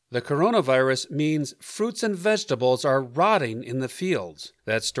The coronavirus means fruits and vegetables are rotting in the fields.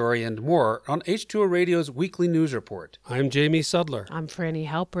 That story and more on H2O Radio's Weekly News Report. I'm Jamie Sudler. I'm Franny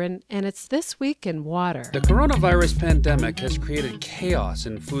Halperin, and it's This Week in Water. The coronavirus pandemic has created chaos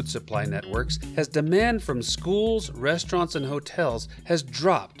in food supply networks as demand from schools, restaurants, and hotels has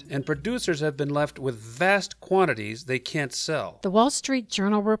dropped, and producers have been left with vast quantities they can't sell. The Wall Street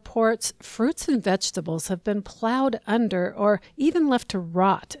Journal reports fruits and vegetables have been plowed under or even left to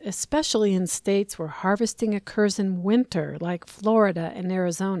rot, especially in states where harvesting occurs in winter, like Florida and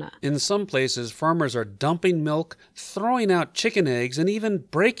Arizona. In some places, farmers are dumping milk, throwing out chicken eggs, and even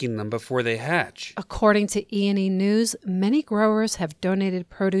breaking them before they hatch. According to E&E News, many growers have donated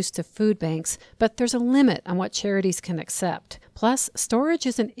produce to food banks, but there's a limit on what charities can accept. Plus, storage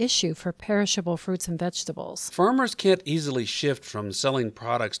is an issue for perishable fruits and vegetables. Farmers can't easily shift from selling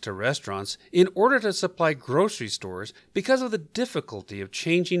products to restaurants in order to supply grocery stores because of the difficulty of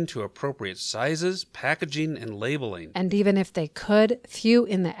changing to appropriate sizes, packaging, and labeling. And even if they could, few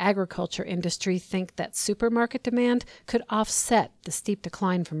in the agriculture industry think that supermarket demand could offset the steep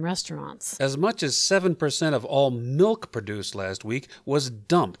decline from restaurants. As much as 7% of all milk produced last week was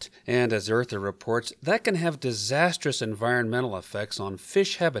dumped, and as Earther reports, that can have disastrous environmental effects on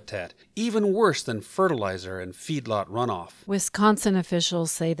fish habitat, even worse than fertilizer and feedlot runoff. Wisconsin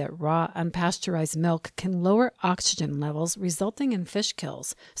officials say that raw, unpasteurized milk can lower oxygen levels, resulting in fish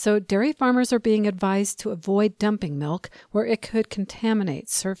kills. So dairy farmers are being advised to avoid dumping milk where it could contaminate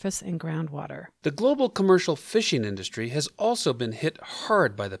surface and groundwater. The global commercial fishing industry has also been hit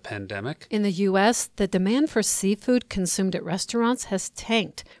hard by the pandemic. In the U.S., the demand for seafood consumed at restaurants has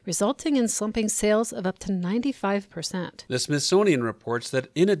tanked, resulting in slumping sales of up to 95%. The Smithsonian reports that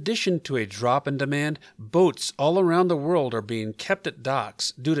in addition to a drop in demand, boats all around the world are being kept at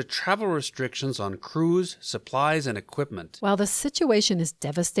docks due to travel restrictions on crews, supplies, and equipment. While the situation is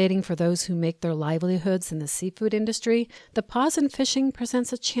devastating for those who make their livelihoods in the seafood industry, the pause in fishing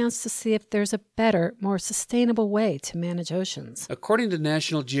presents a chance to see if there's a better, more sustainable way to manage oceans. According to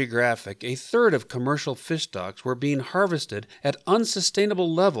National Geographic, a third of commercial fish stocks were being harvested at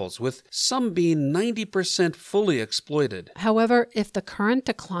unsustainable levels, with some being 90% fully exploited. However, if the current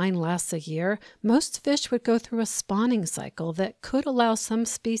decline lasts a year, most fish would go through a spawning cycle that could allow some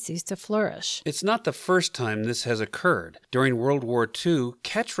species to flourish. It's not the first time this has occurred. During World War II,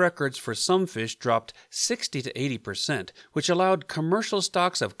 catch records for some fish dropped 60 to 80%, which allowed commercial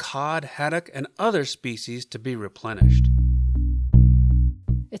stocks of cod, haddock, and other species to be replenished.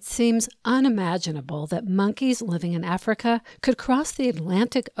 It seems unimaginable that monkeys living in Africa could cross the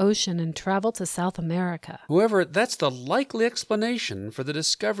Atlantic Ocean and travel to South America. However, that's the likely explanation for the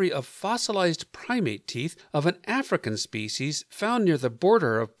discovery of fossilized primate teeth of an African species found near the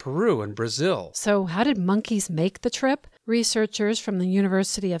border of Peru and Brazil. So how did monkeys make the trip? Researchers from the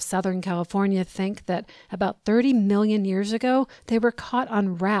University of Southern California think that about 30 million years ago, they were caught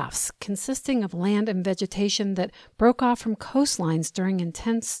on rafts consisting of land and vegetation that broke off from coastlines during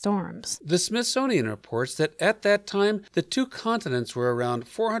intense storms. The Smithsonian reports that at that time, the two continents were around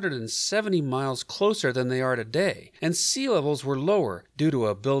 470 miles closer than they are today, and sea levels were lower due to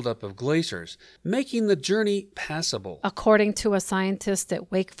a buildup of glaciers, making the journey passable. According to a scientist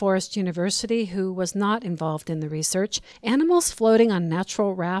at Wake Forest University who was not involved in the research, animals floating on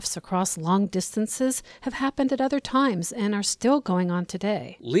natural rafts across long distances have happened at other times and are still going on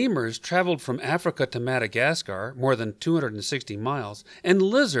today. Lemurs traveled from Africa to Madagascar, more than 260 miles,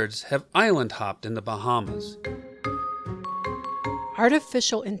 and lizards have island hopped in the Bahamas.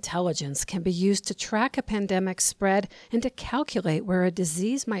 Artificial intelligence can be used to track a pandemic spread and to calculate where a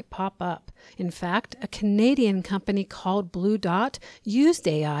disease might pop up. In fact, a Canadian company called Blue Dot used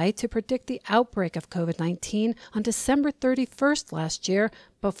AI to predict the outbreak of COVID-19 on December 31st last year,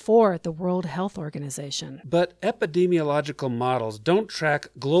 before the World Health Organization. But epidemiological models don't track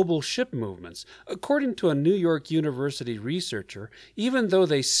global ship movements, according to a New York University researcher, even though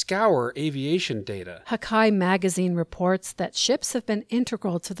they scour aviation data. Hakai magazine reports that ships have been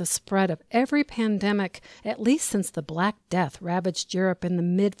integral to the spread of every pandemic, at least since the Black Death ravaged Europe in the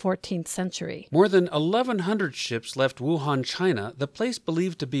mid-14th century. More than 1,100 ships left Wuhan, China, the place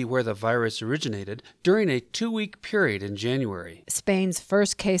believed to be where the virus originated, during a 2-week period in January. Spain's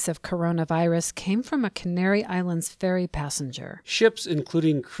first case of coronavirus came from a Canary Islands ferry passenger. Ships,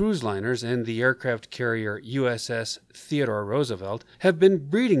 including cruise liners and the aircraft carrier USS Theodore Roosevelt, have been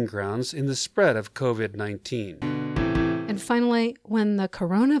breeding grounds in the spread of COVID-19. And finally, when the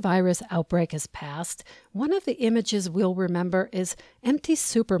coronavirus outbreak has passed, one of the images we'll remember is empty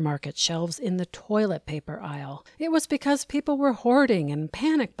supermarket shelves in the toilet paper aisle. It was because people were hoarding and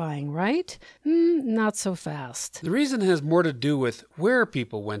panic buying, right? Not so fast. The reason has more to do with where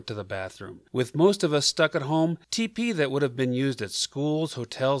people went to the bathroom. With most of us stuck at home, TP that would have been used at schools,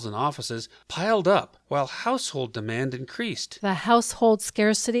 hotels, and offices piled up, while household demand increased. The household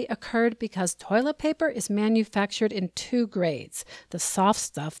scarcity occurred because toilet paper is manufactured in two grades: the soft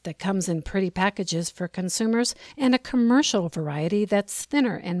stuff that comes in pretty packages for consumers, and a commercial variety that's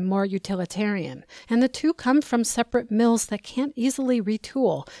thinner and more utilitarian. And the two come from separate mills that can't easily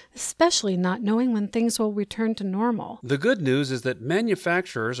retool, especially not knowing when things will return to normal. The good news is that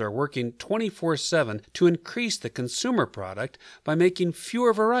manufacturers are working 24/7 to increase the consumer product by making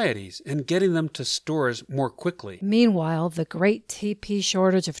fewer varieties and getting them to stores more quickly. Meanwhile, the great TP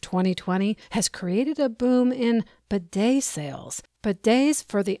shortage of 2020 has created a boom in bidet sales. Bidets,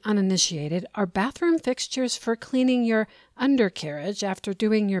 for the uninitiated, are bathroom fixtures for cleaning your undercarriage after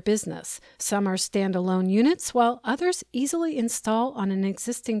doing your business. Some are standalone units, while others easily install on an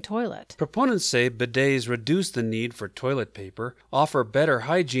existing toilet. Proponents say bidets reduce the need for toilet paper, offer better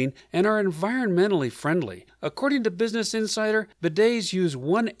hygiene, and are environmentally friendly. According to Business Insider, bidets use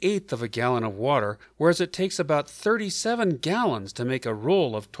 1/8 of a gallon of water, whereas it takes about 37 gallons to make a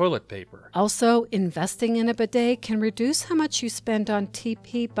roll of toilet paper. Also, investing in a bidet can reduce how much you spend on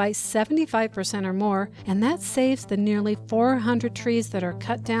TP by 75% or more, and that saves the nearly 400 trees that are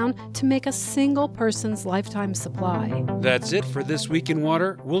cut down to make a single person's lifetime supply. That's it for This Week in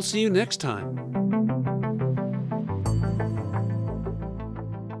Water. We'll see you next time.